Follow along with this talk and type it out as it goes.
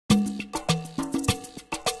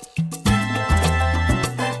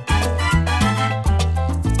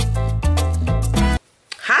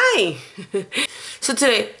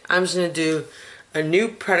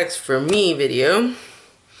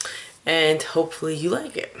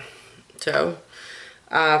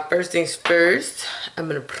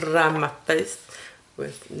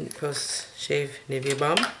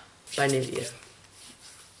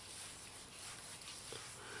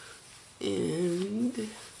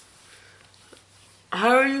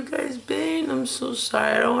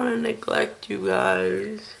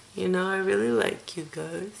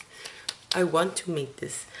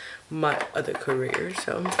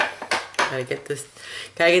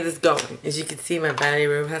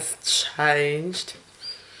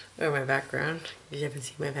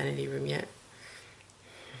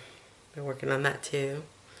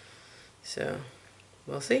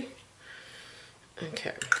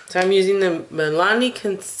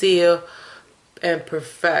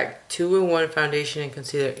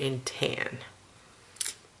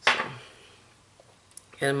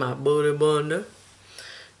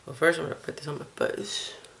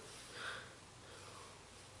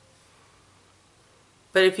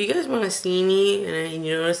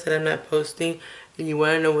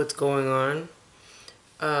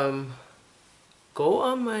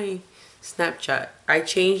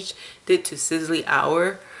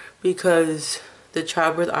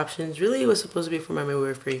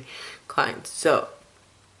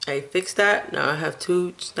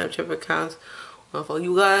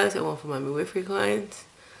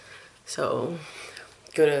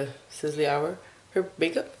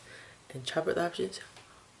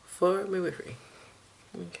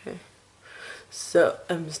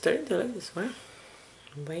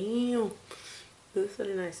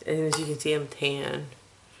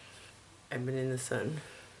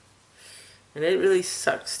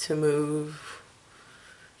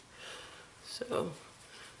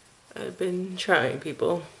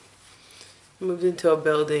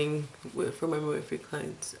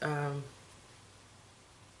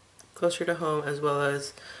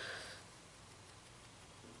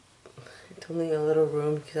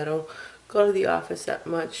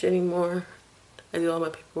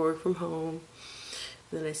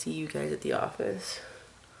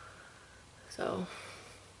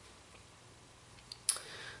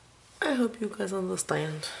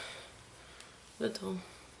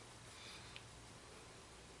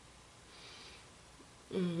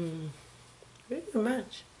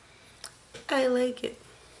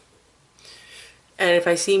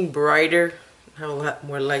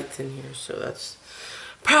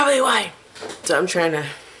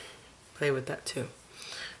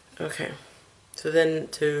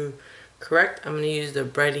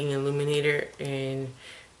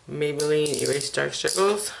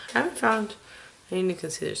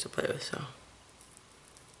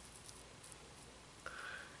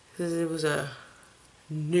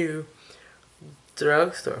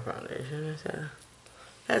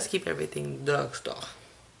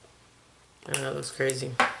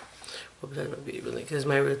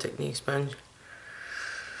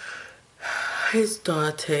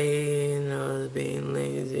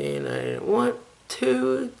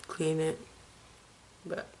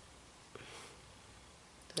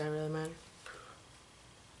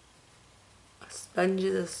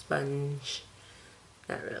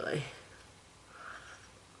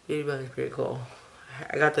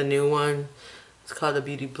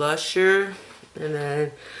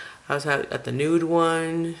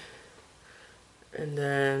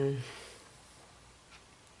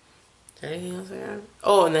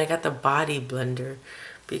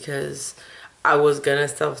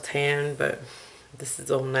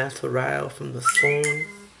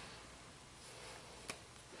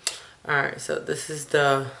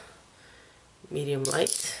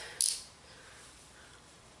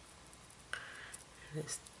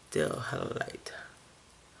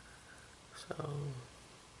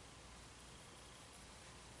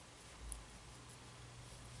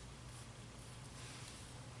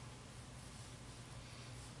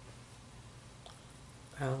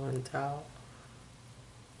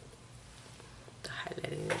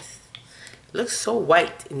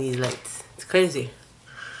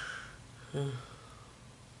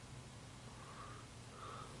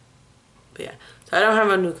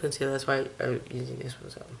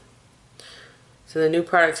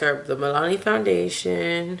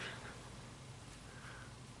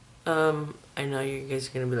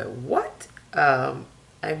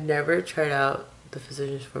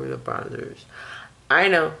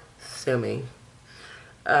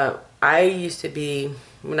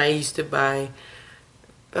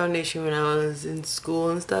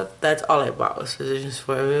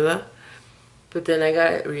But then I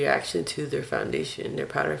got a reaction to their foundation, their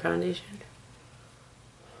powder foundation.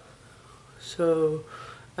 So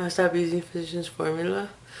I stopped using Physicians Formula.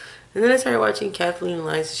 And then I started watching Kathleen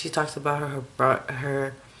Lights. She talks about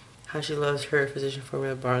her how she loves her Physician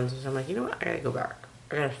Formula bronzers. I'm like, you know what? I gotta go back.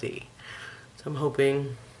 I gotta see. So I'm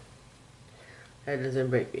hoping that doesn't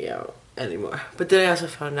break me out anymore. But then I also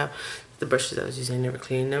found out the brushes I was using, I never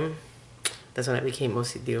cleaned them. That's when I became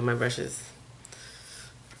OCD with my brushes.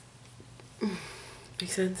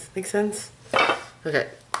 Makes sense? Makes sense? Okay.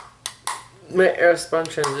 My Air-spun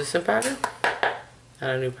translucent powder. Not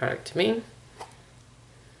a new product to me.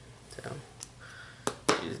 So,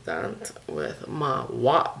 use that with my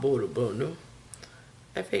white powder bundle.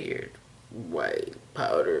 I figured white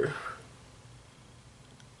powder.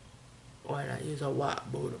 Why not use a white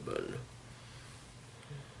powder bundle?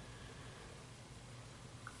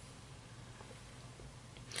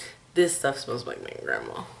 This stuff smells like my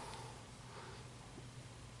grandma.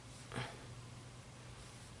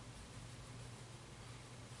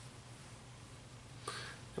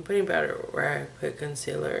 I'm putting powder where I put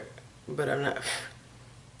concealer, but I'm not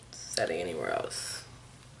setting anywhere else.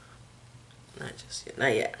 Not just yet.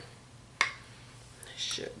 Not yet. I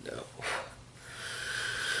should though.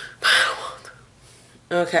 But I don't want to.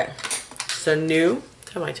 Okay. So new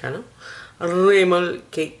to my channel. Rimmel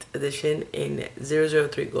Caked Edition in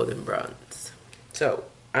 003 Golden Bronze. So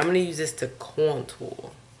I'm going to use this to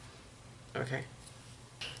contour. Okay.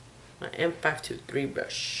 My M523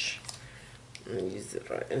 brush. I'm going to use it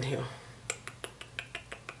right in here.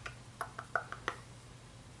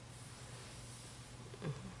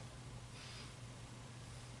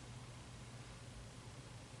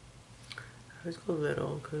 I always go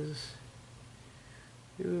little because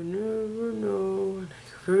you never know. And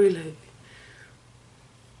I go very light.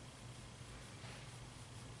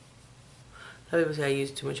 A lot of people say I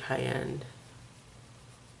use too much high end.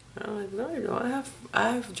 I'm like, no, you know,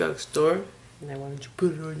 I have drugstore. And I wanted to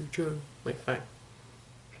put it on your chin. Like, fine.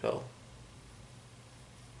 So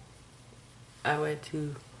I went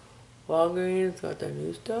to Walgreens, got their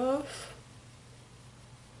new stuff.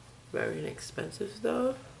 Very inexpensive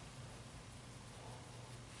stuff.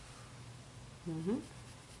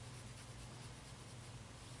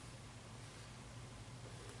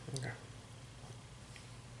 Okay.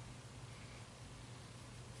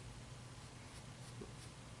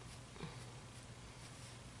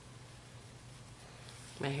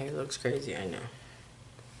 My hair looks crazy, I know.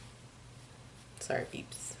 Sorry,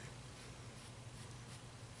 peeps.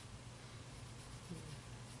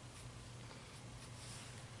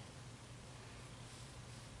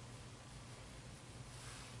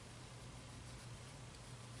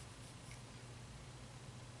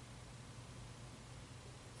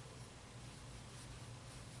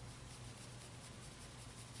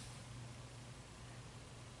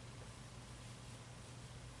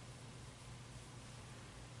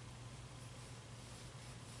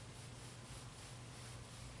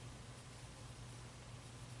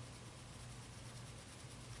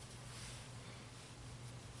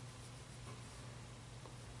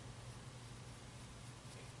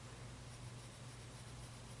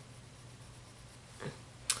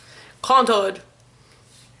 Contoured.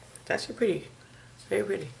 It's actually pretty. Very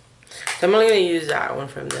pretty. So I'm only going to use that one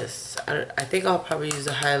from this. I think I'll probably use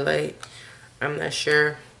a highlight. I'm not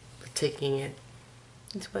sure. But taking it.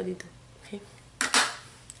 It's what I do. Okay.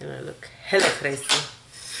 And I look hella crazy.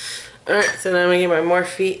 Alright, so now I'm going to get my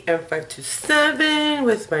Morphe M527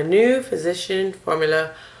 with my new Physician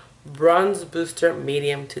Formula Bronze Booster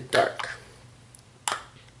Medium to Dark.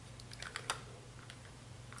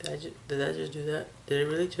 Did I just do that? Did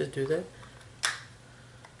it really just do that?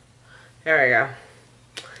 There we go.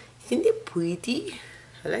 Isn't it pretty?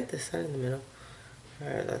 I like the sun in the middle.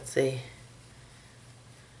 Alright, let's see.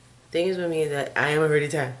 The thing is with me is that I am already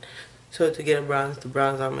tan. So to get the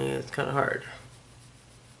bronze on me is kind of hard.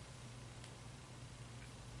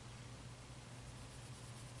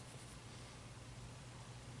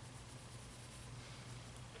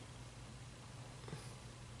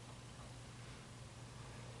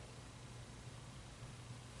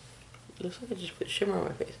 Looks like I just put shimmer on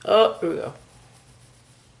my face. Oh, here we go.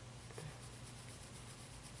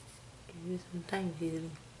 Give me some time,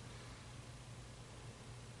 Hazel.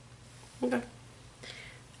 Okay.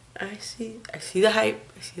 I see the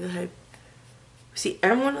hype. I see the hype. See,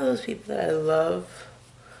 I'm one of those people that I love.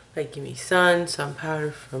 Like, give me sun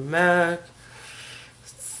powder from MAC.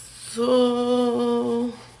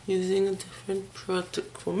 So, using a different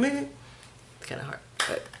product for me. It's kind of hard,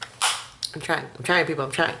 but I'm trying, people,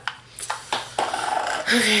 I'm trying.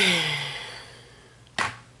 Okay.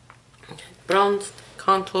 Bronzed,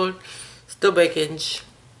 contoured, Still baking.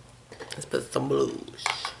 Let's put some blues.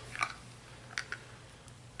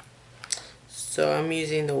 So I'm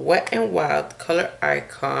using the Wet n Wild Color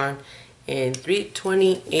Icon in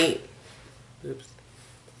 328. Oops,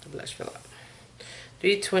 the blush fell out.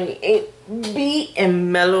 328B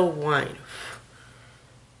and Mellow Wine.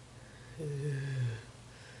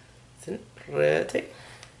 Isn't it pretty?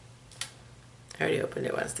 I already opened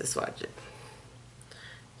it once to swatch it.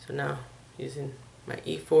 So now using my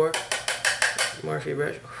E4 Morphe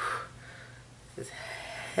brush. This is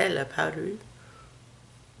hella powdery.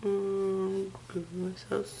 Give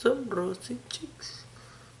myself some rosy cheeks.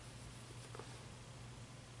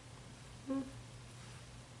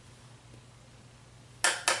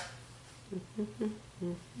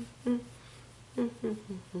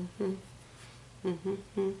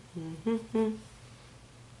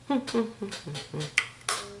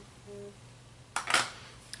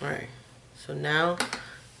 Alright, so now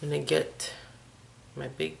I'm gonna get my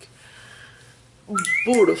big,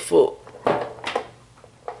 beautiful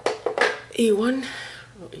E1,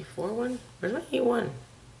 oh, E4 one? Where's my E1?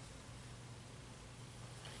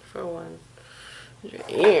 E4 one is right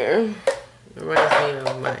here. Reminds me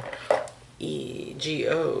of my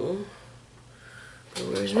EGO. But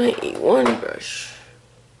where's my E1 brush?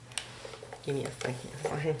 Give me a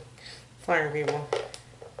second. Fire people.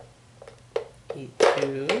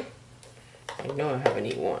 E2. I know I have an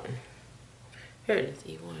E1. Here it is,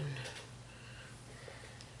 E1.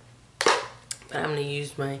 But I'm gonna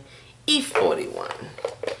use my E41.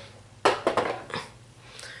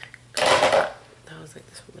 That was like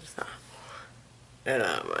this one, but it's not. And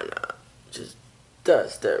I'm gonna just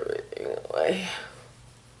dust everything away.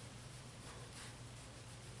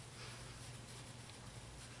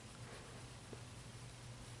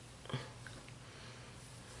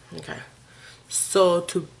 Okay, so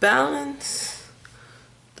to balance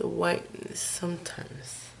the whiteness,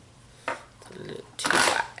 sometimes it's a little too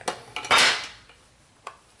white.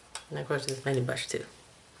 And of course, this mini brush too.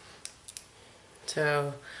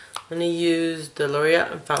 So I'm gonna use the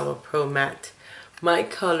L'Oreal Infallible Pro Matte. My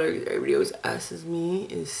color, everybody always asks me,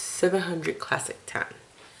 is 700 Classic Tan.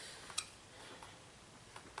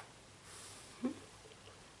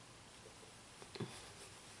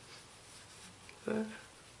 Good.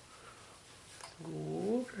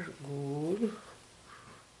 Good.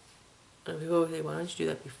 And people always say, why don't you do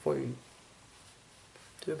that before you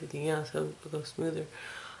do everything else? It'll go smoother.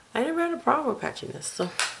 I never had a problem with patchiness, so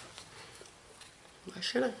why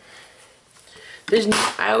should I?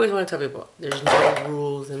 I always want to tell people, there's no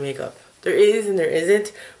rules in makeup. There is and there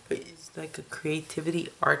isn't, but it's like a creativity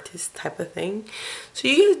artist type of thing. So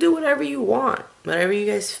you guys do whatever you want. Whatever you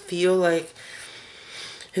guys feel like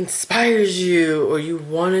inspires you or you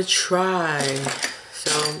want to try.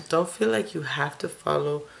 So don't feel like you have to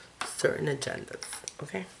follow certain agendas,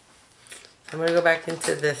 okay? I'm going to go back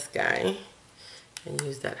into this guy and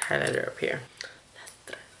use that highlighter up here. Let's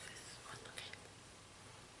try this one,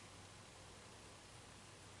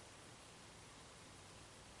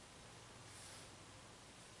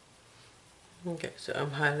 okay? Okay, so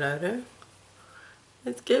I'm highlighter.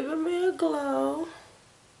 It's giving me a glow.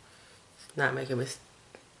 It's not making me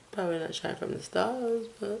probably not shine from the stars,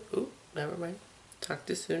 but ooh, never mind. Talk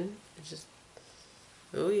to you soon. It just,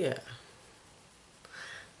 oh yeah.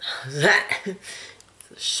 How's that?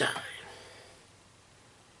 It's a shine.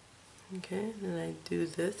 Okay, then I do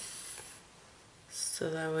this so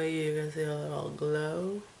that way you can see a little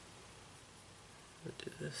glow. I'll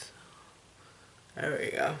do this. There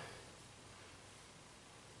we go.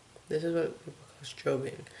 This is what people call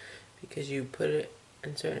strobing, because you put it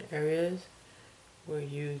in certain areas where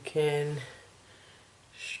you can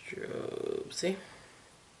strobe. See?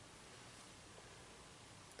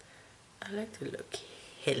 I like to look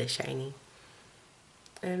hella shiny.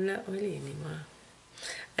 I'm not oily anymore.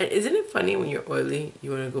 And isn't it funny when you're oily,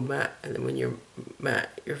 you want to go matte, and then when you're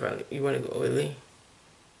matte, you want to go oily?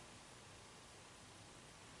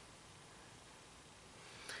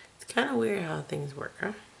 It's kind of weird how things work,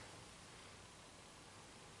 huh?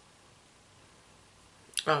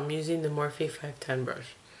 Oh, I'm using the Morphe 510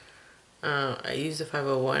 brush. I used the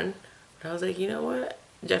 501, but I was like, you know what?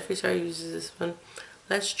 Jeffree Star uses this one.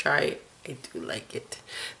 Let's try it. I do like it.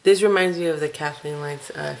 This reminds me of the Kathleen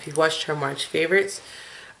Lights. If you've watched her March favorites,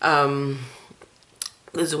 the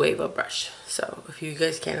Zoeva brush. So if you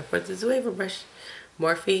guys can't afford the Zoeva brush,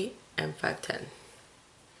 Morphe M510.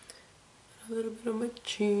 A little bit on my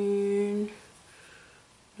chin.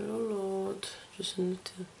 Not a lot. Just need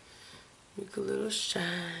to make a little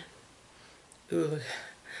shine. Ooh, look.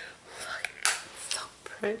 So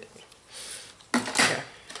pretty. Okay.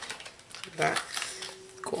 So that's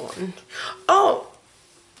gone. Oh!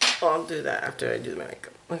 I'll do that after I do my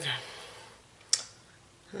makeup. Okay.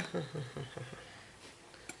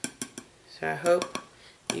 So I hope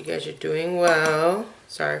you guys are doing well.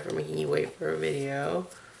 Sorry for making you wait for a video.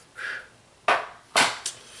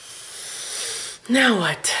 Now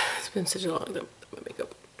what? It's been such a long time with my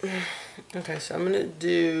makeup. Okay, so I'm gonna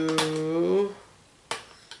do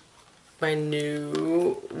my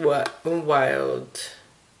new Wild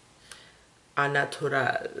Au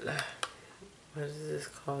Natural. What is this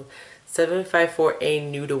called? 754A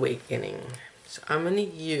Nude Awakening. So I'm gonna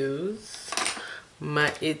use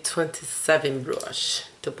my 827 brush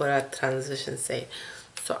to put a transition shade.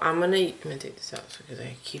 So I'm gonna take this out because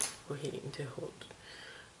I keep forgetting to hold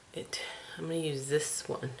it. I'm gonna use this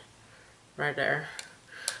one right there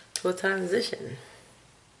to a transition.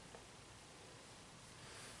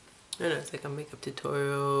 I know it's like a makeup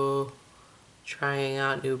tutorial, trying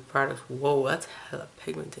out new products. Whoa, that's hella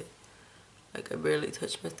pigmented. Like I barely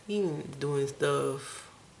touched my skin doing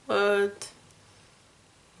stuff. What?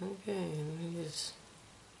 Okay, let me just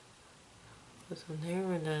put some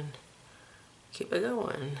here and then keep it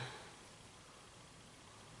going.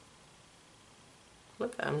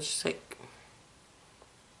 Look, I'm just like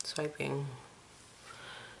swiping.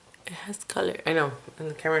 It has color. I know, in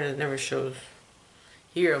the camera it never shows.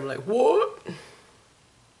 Here I'm like, what?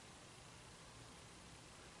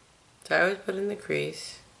 So I always put in the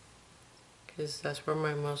crease because that's where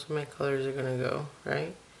most of my colors are gonna go,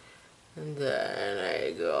 right? And then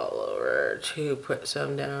I go all over to put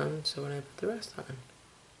some down so when I put the rest on.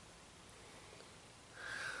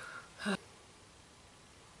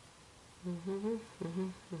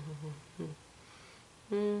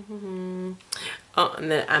 Oh,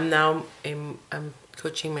 and then I'm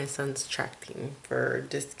coaching my son's track team for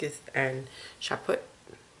discus and shot put.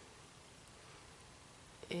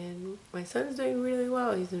 And my son's doing really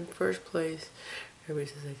well. He's in first place. Everybody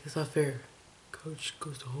says like, it's not fair. Coach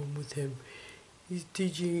goes home with him. She's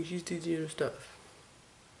teaching him stuff.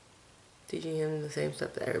 Teaching him the same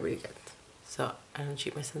stuff that everybody gets. So I don't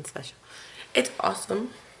treat my son special. It's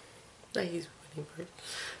awesome that he's winning first.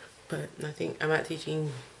 But nothing, I'm not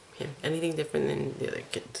teaching him anything different than the other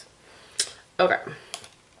kids. Okay.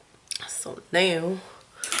 So now, I'm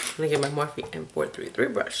gonna get my Morphe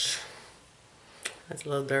M433 brush. That's a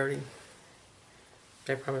little dirty.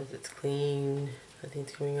 I promise it's clean.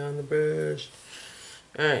 Nothing's coming on the brush.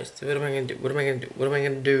 Alright, so what am I gonna do? What am I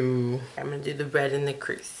gonna do? I'm gonna do the red in the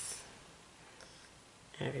crease.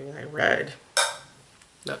 And if you like red,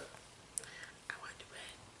 look. I want to do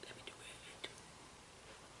red. Let me do red.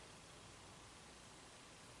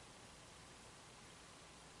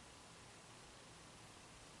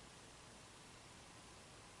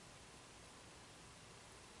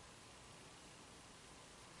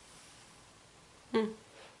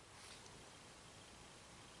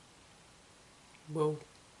 Whoa.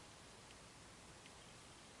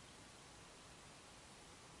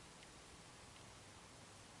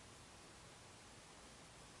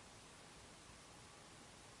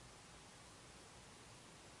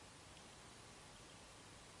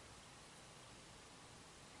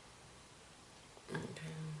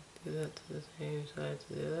 Okay, do that to the same side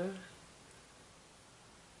to the other.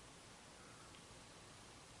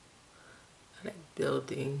 I like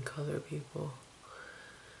building color, people.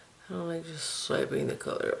 I don't like just swiping the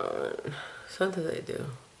color on. Sometimes I do.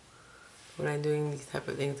 When I'm doing these type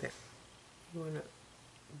of things, I want to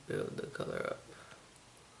build the color up.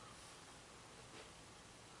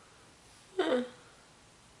 Now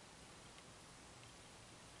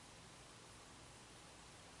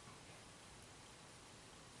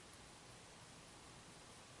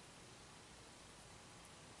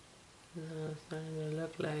it's starting to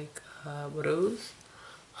look like a bruise.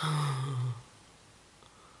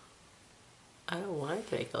 I don't want it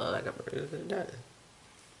to make it look like a bruise, but it does.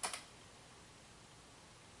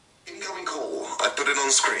 Incoming call. I put it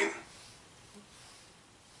on screen.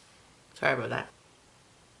 Sorry about that.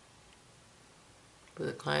 For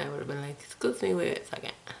the client, would have been like, excuse me, wait a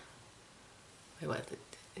second. Wait, what?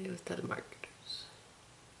 It was telemarketers.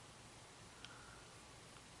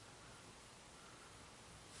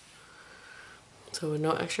 So with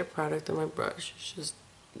no extra product on my brush, it's just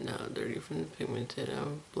now dirty from the pigmented.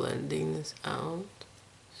 I'm blending this out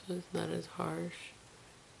so it's not as harsh.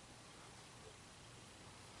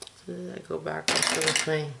 So then I go back also with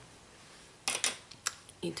my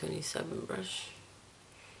E27 brush.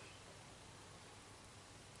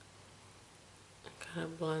 I kind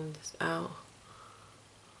of blend this out.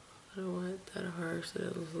 I don't want it that harsh so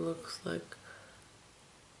it looks like.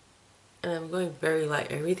 And I'm going very light.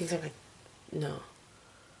 Everything's like, no.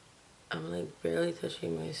 I'm like barely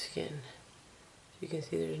touching my skin. You can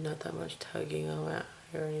see there's not that much tugging on my eye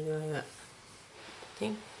or anything like that.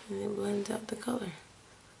 See? And it blends out the color.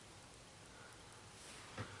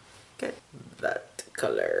 Get that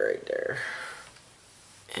color right there.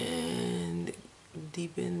 And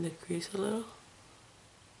deepen the crease a little.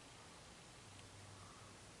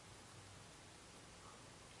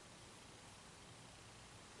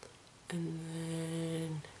 And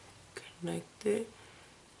then connect it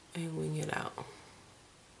and wing it out.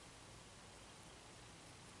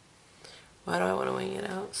 Why do I want to wing it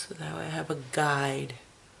out? So that way I have a guide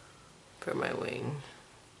for my wing.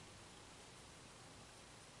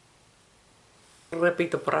 Repeat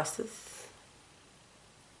the process.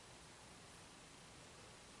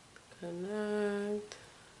 Connect.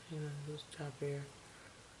 Hang on, let's stop here.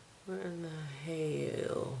 Where in the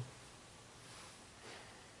hell?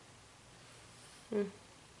 There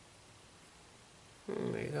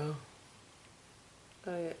you go.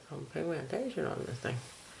 Gotta get some pigmentation on this thing.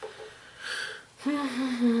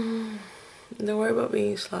 Don't worry about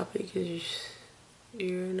being sloppy because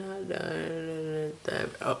you're not done. That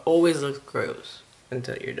always looks gross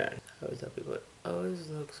until you're done. I always tell people it always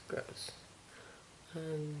looks gross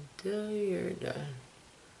until you're done.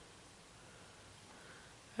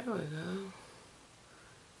 There we go.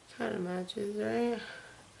 Kind of matches, right?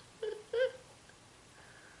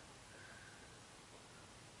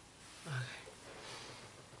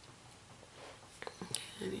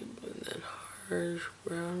 And you put that harsh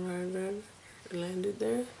brown right there. Landed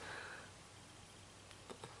there.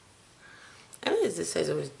 I know this side's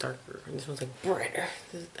always darker and this one's like brighter.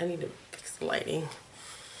 I need to fix the lighting.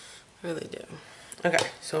 I really do.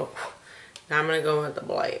 Okay, so now I'm gonna go with the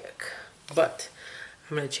black. But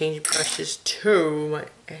I'm gonna change brushes to my,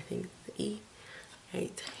 I think the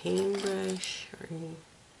E18 brush or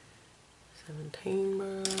E17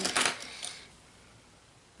 brush.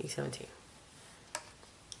 E17.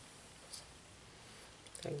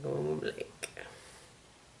 I go with black.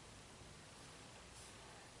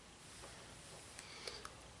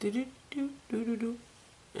 And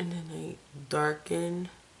then I darken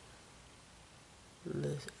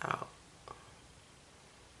this out.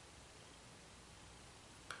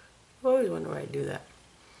 I always wonder why I do that.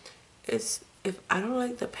 It's if I don't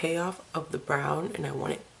like the payoff of the brown and I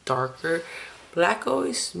want it darker, black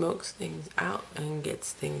always smokes things out and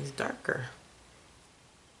gets things darker.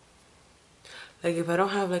 Like if I don't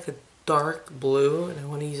have like a dark blue and I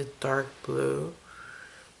want to use a dark blue,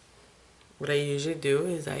 what I usually do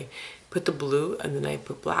is I put the blue and then I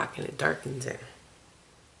put black and it darkens it.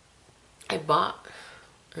 I bought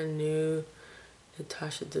a new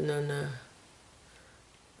Natasha Denona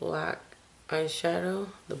black eyeshadow.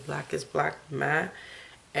 The Black is Black Matte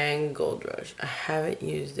and Gold Rush. I haven't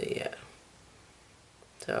used it yet.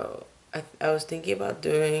 So I was thinking about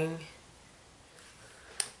doing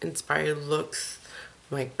inspired looks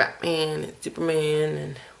like Batman and Superman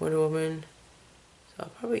and Wonder Woman. So I'll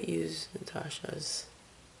probably use Natasha's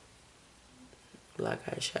black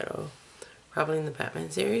eyeshadow probably in the Batman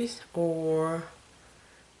series or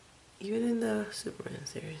even in the Superman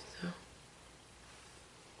series. So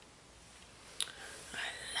I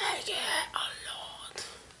like it a lot.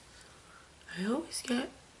 I always get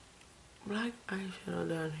black eyeshadow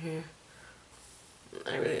down here.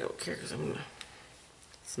 I really don't care because I'm gonna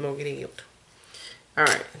smoke it out.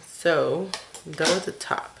 Alright, so I'm done with the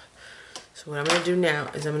top. So what I'm going to do now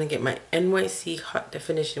is I'm going to get my NYC Hot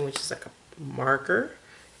Definition, which is like a marker,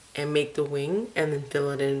 and make the wing and then fill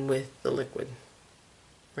it in with the liquid.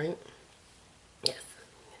 Right? Yes.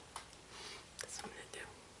 That's what I'm going to do.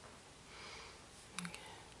 Okay.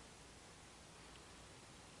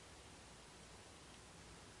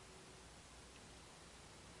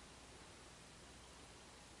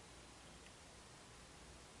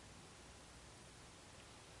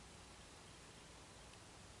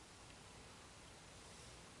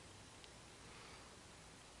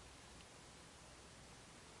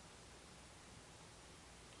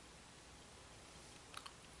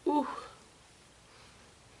 Ooh.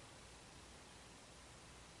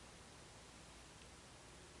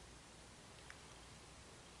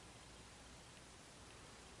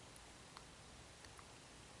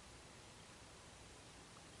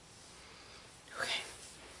 Okay.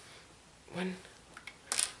 One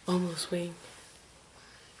almost wing.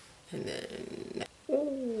 And then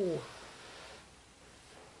ooh.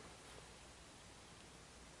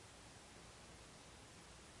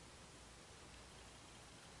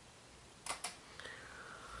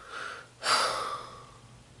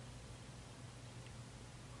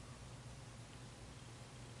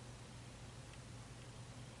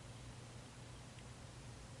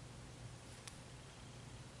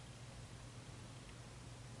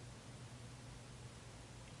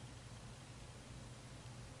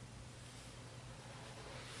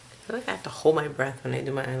 feel like I have to hold my breath when I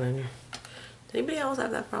do my eyeliner. Does anybody else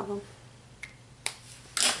have that problem?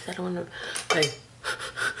 I don't want to, like,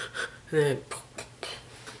 and then,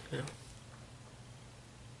 you know.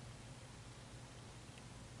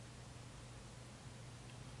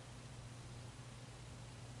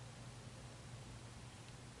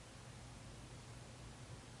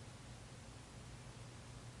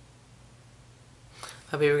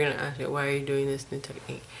 I bet you were gonna ask me, why are you doing this new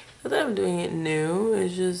technique? Not that I'm doing it new,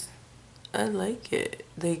 it's just, I like it.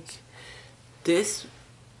 Like, this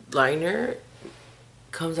liner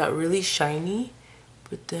comes out really shiny,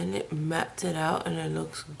 but then it mattes it out and it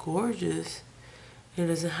looks gorgeous. It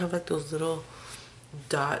doesn't have like those little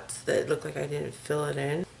dots that look like I didn't fill it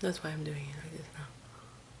in. That's why I'm doing it like this now.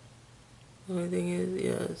 The only thing is,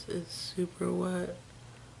 yes, it's super wet.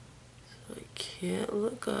 So I can't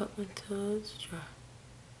look up until it's dry.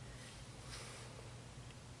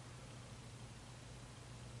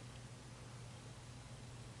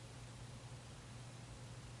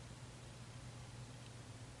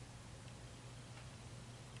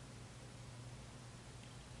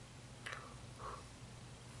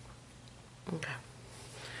 Okay,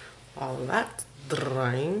 all of that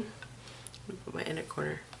drying. Put my inner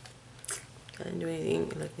corner. I didn't do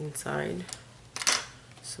anything like inside.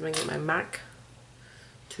 So I'm gonna get my MAC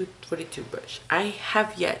 242 brush. I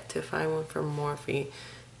have yet to find one from Morphe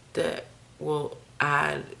that will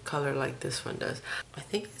add color like this one does. I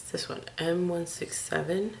think it's this one,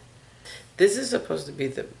 M167. This is supposed to be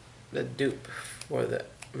the dupe for the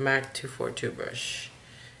MAC 242 brush.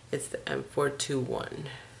 It's the M421.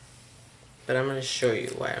 But I'm going to show you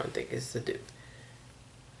why I don't think it's the dupe.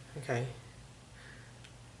 Okay.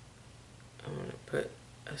 I'm going to put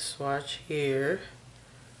a swatch here,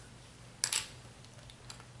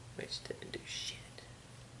 which didn't do shit.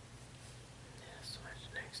 And a swatch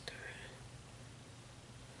next to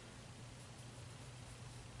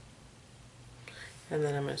it. And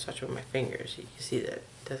then I'm going to swatch with my fingers. You can see that it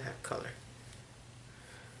does have color.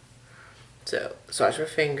 So, swatch with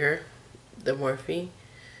finger, the Morphe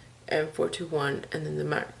M421, and then the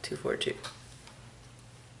MAC 242.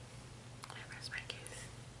 Where's my case?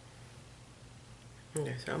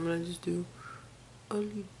 Okay, so I'm gonna just do a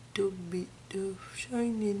little bit of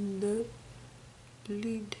shine in the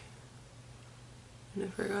lid. And I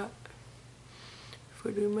forgot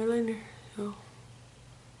for doing my liner, so.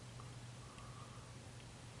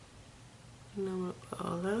 And I'm gonna put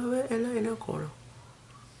a little bit in the inner corner.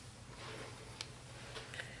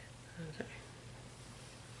 Okay.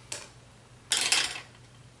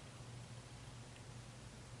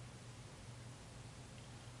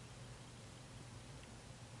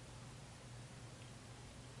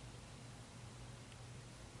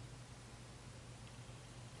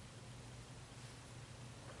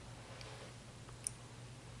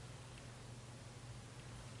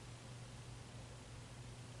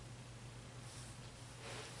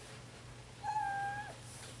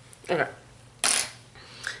 Okay.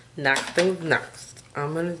 Next thing next,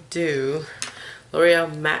 I'm gonna do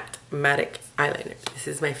L'Oreal Matte-matic eyeliner. This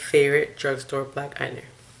is my favorite drugstore black eyeliner.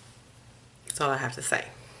 That's all I have to say.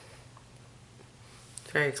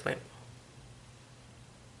 It's very explainable.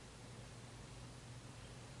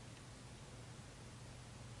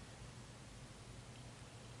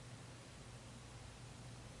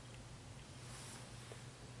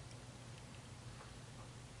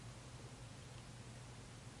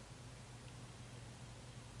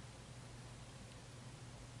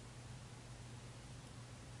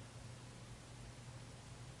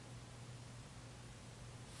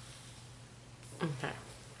 Okay.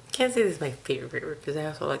 Can't say this is my favorite because I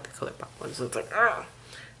also like the ColourPop one, so it's like, ah.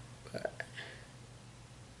 But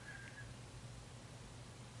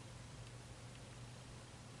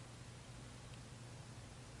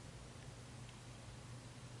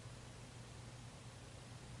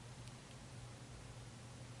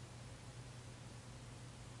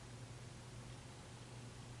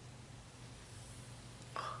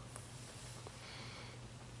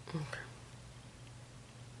okay.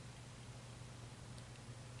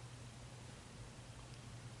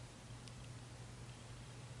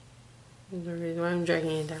 The reason why I'm dragging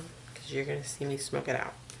it down, because you're going to see me smoke it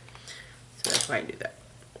out. So that's why I do that.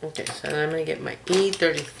 Okay, so then I'm going to get my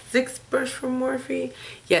E36 brush from Morphe.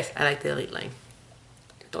 Yes, I like the elite line.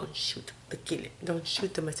 Don't shoot the kill it. Don't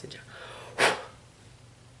shoot the messenger. I'm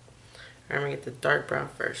going to get the dark brown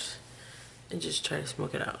first and just try to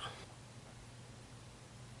smoke it out.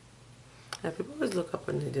 Now people always look up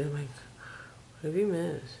when they do, like, what have you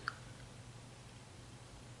missed?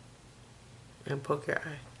 And poke your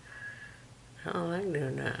eye. I don't like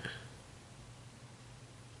doing that.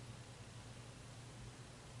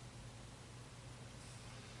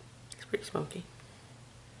 pretty smoky.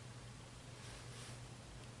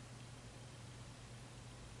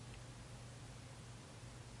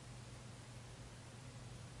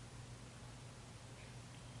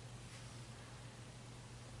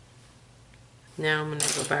 Now I'm gonna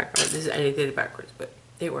go back. I did it backwards, but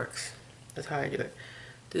it works. That's how I do it.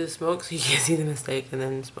 Do the smoke so you can see the mistake, and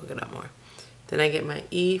then smoke it out more. Then I get my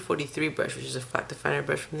E43 brush, which is a flat definer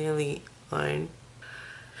brush from the Elite line.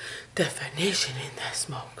 Definition in that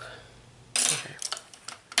smoke. Okay.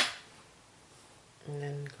 And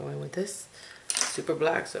then go in with this. Super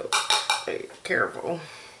black, so be careful.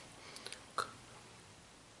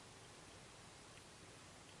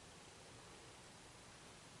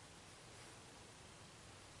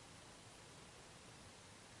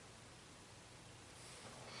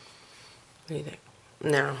 What do you think?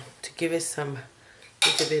 Now, to give it some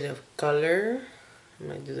little bit of color, I'm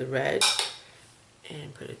gonna do the red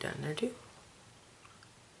and put it down there too.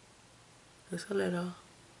 Just a little.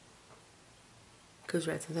 Because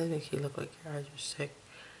red sometimes makes you look like your eyes are sick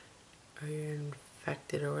or you're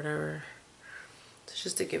infected or whatever. So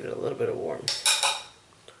just to give it a little bit of warmth.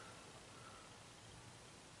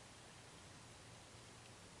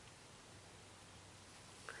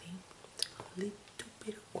 A little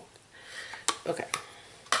bit of warmth. Okay.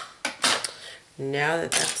 Now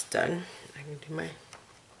that that's done, I can do my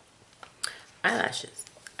eyelashes.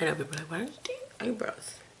 I know people are like, why don't you do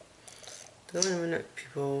eyebrows? Don't know minute,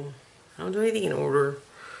 people. I don't do anything in order.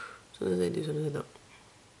 Sometimes I do, sometimes I don't.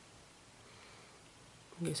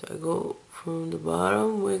 Okay, so I go from the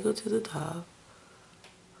bottom, wiggle to the top.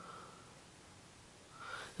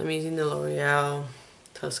 I'm using the L'Oreal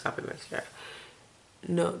Telescopic Mascara.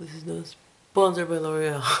 No, this is not sponsored by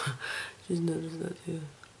L'Oreal. Just noticed that too.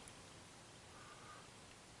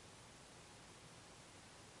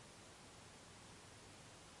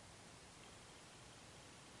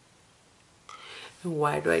 And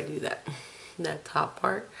why do I do that? That top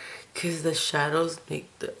part? Because the shadows make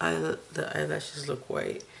the eyelashes look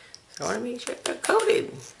white. So I want to make sure they're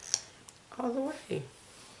coated all the way.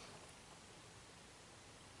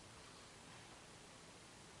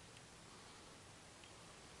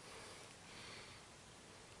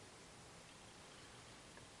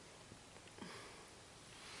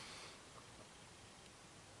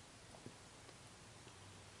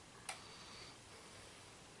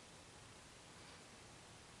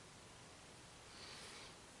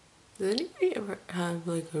 Does anybody ever have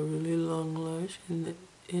like a really long lash in the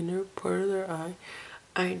inner part of their eye?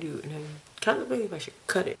 I do, and I'm contemplating if I should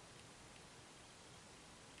cut it.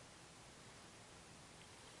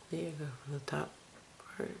 There you go, from the top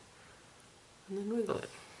part. And then wiggle it.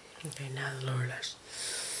 Okay, now the lower lash.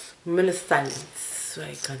 Minute silence so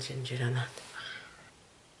I concentrate on that.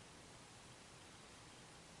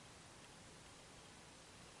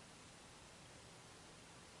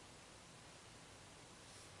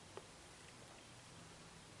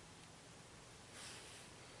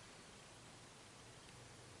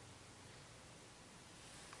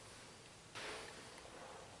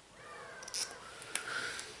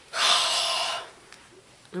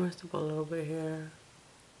 I messed up a little bit here,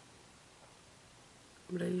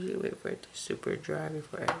 but I usually wait for it to super dry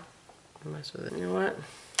before I mess with it. You know what?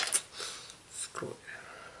 Screw it.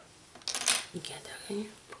 You can't tell, can you?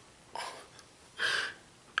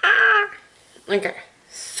 Ah! Okay,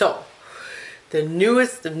 so the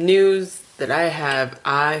newest of news that I have,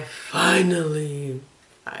 I finally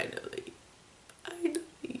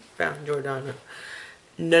found Jordana.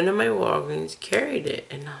 None of my Walgreens carried it,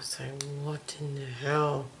 and I was like, what in the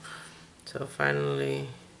hell? So finally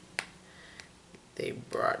they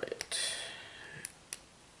brought it.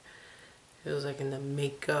 It was like in the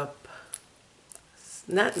makeup,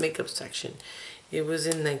 not makeup section, it was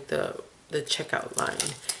in like the checkout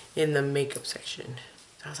line in the makeup section.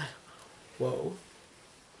 So I was like, whoa,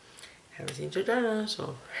 haven't seen Jordana,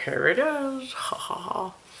 so here it is. Ha ha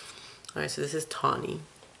ha. Alright, so this is Tawny.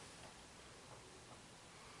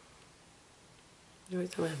 Every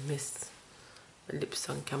time I miss my lips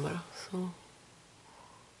on camera, so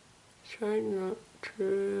try not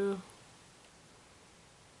to.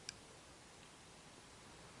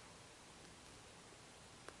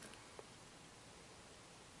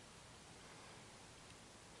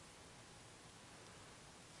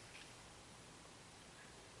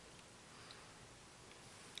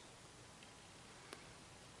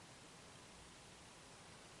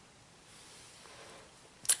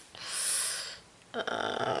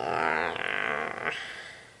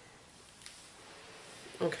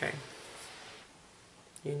 Okay.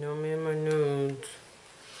 You know me and my nudes.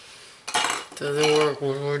 Doesn't work,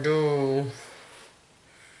 what do I do?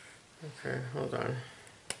 Okay, hold on.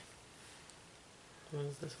 What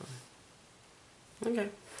is this one? Okay.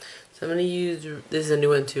 So I'm going to use, this is a new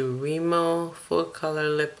one too, Rimmel Full Color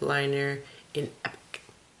Lip Liner in Epic.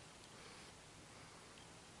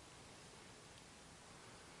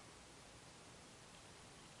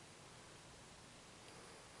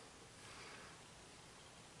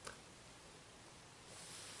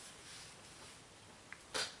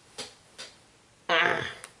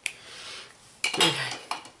 Okay,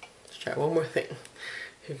 let's try one more thing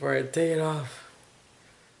before I take it off.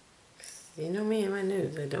 You know me and my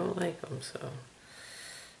nudes, I don't like them, so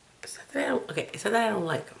it's not that I don't, okay, it's not that I don't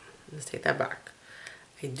like them. Let's take that back.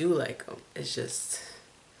 I do like them. It's just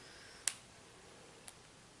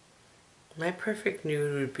my perfect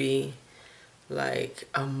nude would be like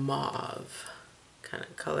a mauve kind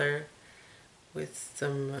of color with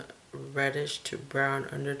some reddish to brown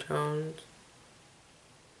undertones.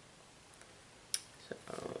 So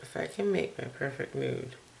if I can make my perfect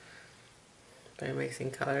nude by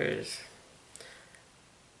mixing colors,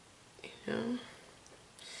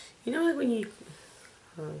 you know like when you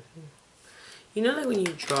like when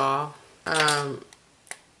you draw,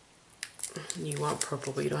 you want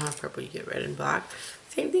purple but you don't have purple, you get red and black.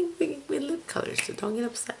 Same thing with lip colors, so don't get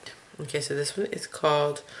upset. Okay, so this one is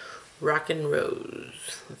called Rockin'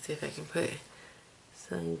 Rose. Let's see if I can put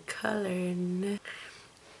some color in it.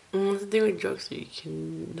 That's the thing with drugstore, you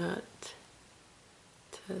cannot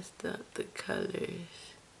test out the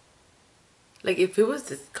colors. Like if it was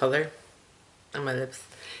this color on my lips,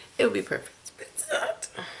 it would be perfect, but it's not.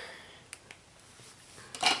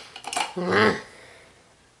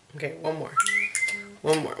 Okay, one more.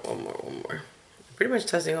 I'm pretty much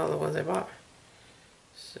testing all the ones I bought,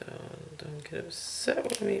 so don't get upset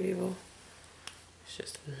with me, people. It's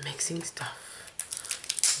just mixing stuff.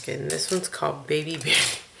 Okay, and this one's called Baby Berry.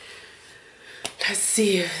 Let's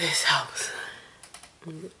see if this helps. I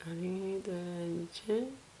need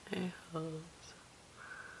I hope so.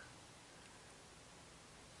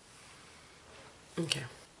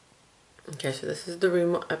 Okay, so this is the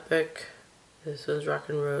Rimmel Epic. This was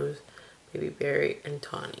Rockin' Rose, Baby Berry, and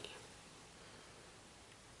Tawny.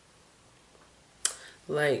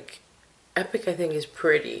 Like, Epic I think is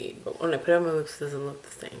pretty, but when I put it on my lips it doesn't look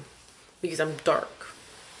the same. Because I'm dark.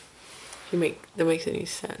 That makes any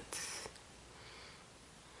sense.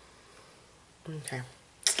 Okay.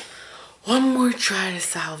 One more try to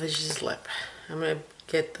salvage this lip. I'm gonna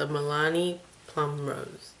get the Milani Plum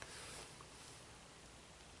Rose.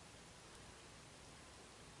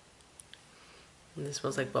 And this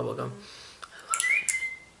smells like bubblegum. I love it.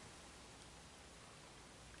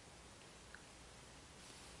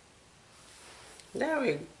 There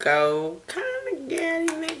we go. Kinda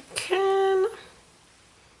getting it, kinda.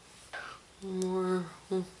 More.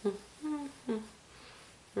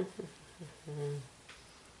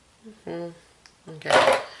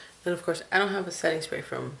 Okay. Then of course I don't have a setting spray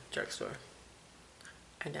from drugstore.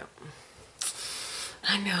 I don't.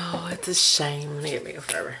 I know, it's a shame. I'm gonna get makeup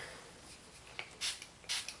forever.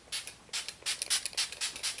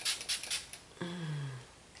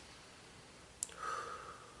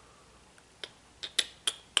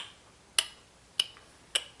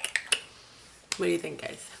 What do you think,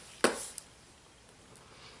 guys?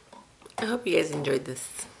 I hope you guys enjoyed this.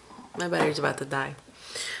 My battery's about to die.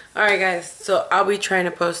 Alright guys, so I'll be trying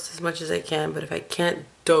to post as much as I can, but if I can't,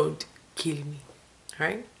 don't kill me.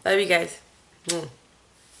 Alright? Love you guys.